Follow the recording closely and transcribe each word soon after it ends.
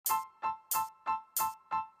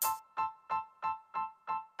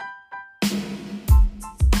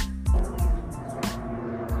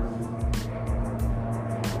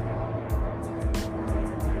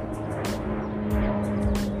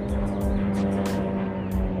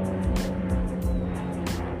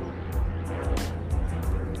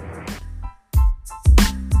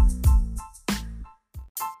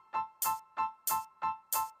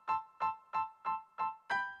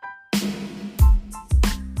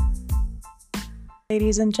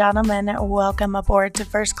Ladies and gentlemen, welcome aboard to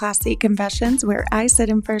First Class Seat Confessions, where I sit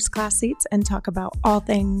in first class seats and talk about all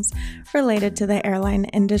things related to the airline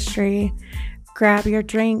industry. Grab your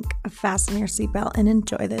drink, fasten your seatbelt, and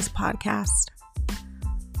enjoy this podcast.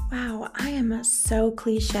 Wow, I am so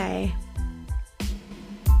cliche.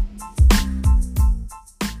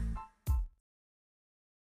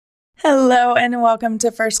 Hello and welcome to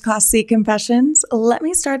First Class Seat Confessions. Let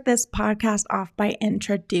me start this podcast off by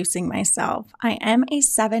introducing myself. I am a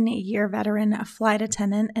 7-year veteran flight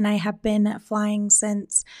attendant and I have been flying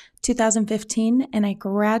since 2015, and I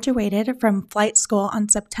graduated from flight school on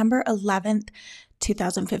September 11th,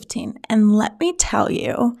 2015. And let me tell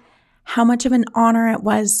you how much of an honor it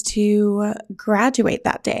was to graduate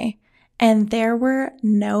that day. And there were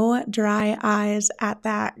no dry eyes at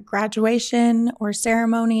that graduation or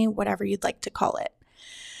ceremony, whatever you'd like to call it.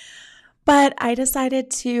 But I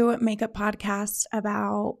decided to make a podcast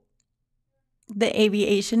about the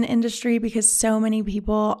aviation industry because so many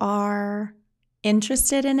people are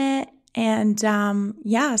interested in it. And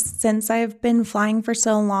since I've been flying for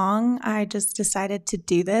so long, I just decided to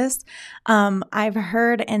do this. I've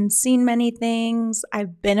heard and seen many things.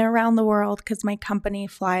 I've been around the world because my company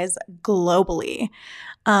flies globally.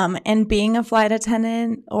 And being a flight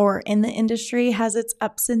attendant or in the industry has its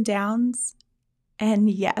ups and downs. And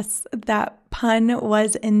yes, that pun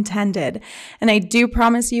was intended. And I do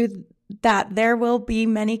promise you that there will be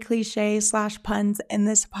many cliches / puns in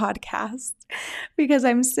this podcast because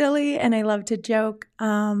I'm silly and I love to joke.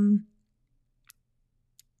 But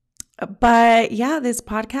yeah, this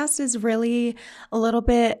podcast is really a little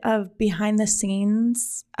bit of behind the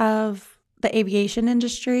scenes of the aviation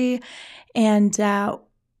industry and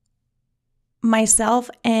myself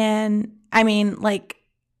and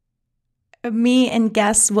me and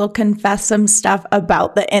guests will confess some stuff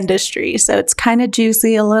about the industry. So it's kind of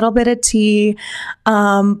juicy, a little bit of tea.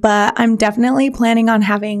 But I'm definitely planning on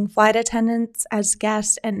having flight attendants as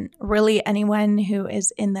guests and really anyone who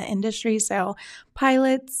is in the industry. So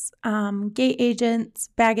pilots, gate agents,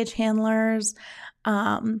 baggage handlers,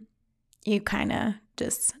 you kind of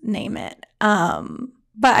just name it. But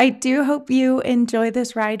I do hope you enjoy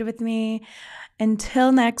this ride with me.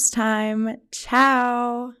 Until next time,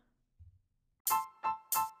 ciao.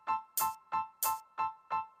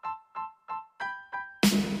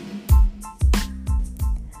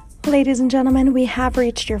 Ladies and gentlemen, we have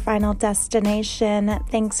reached your final destination.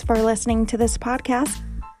 Thanks for listening to this podcast.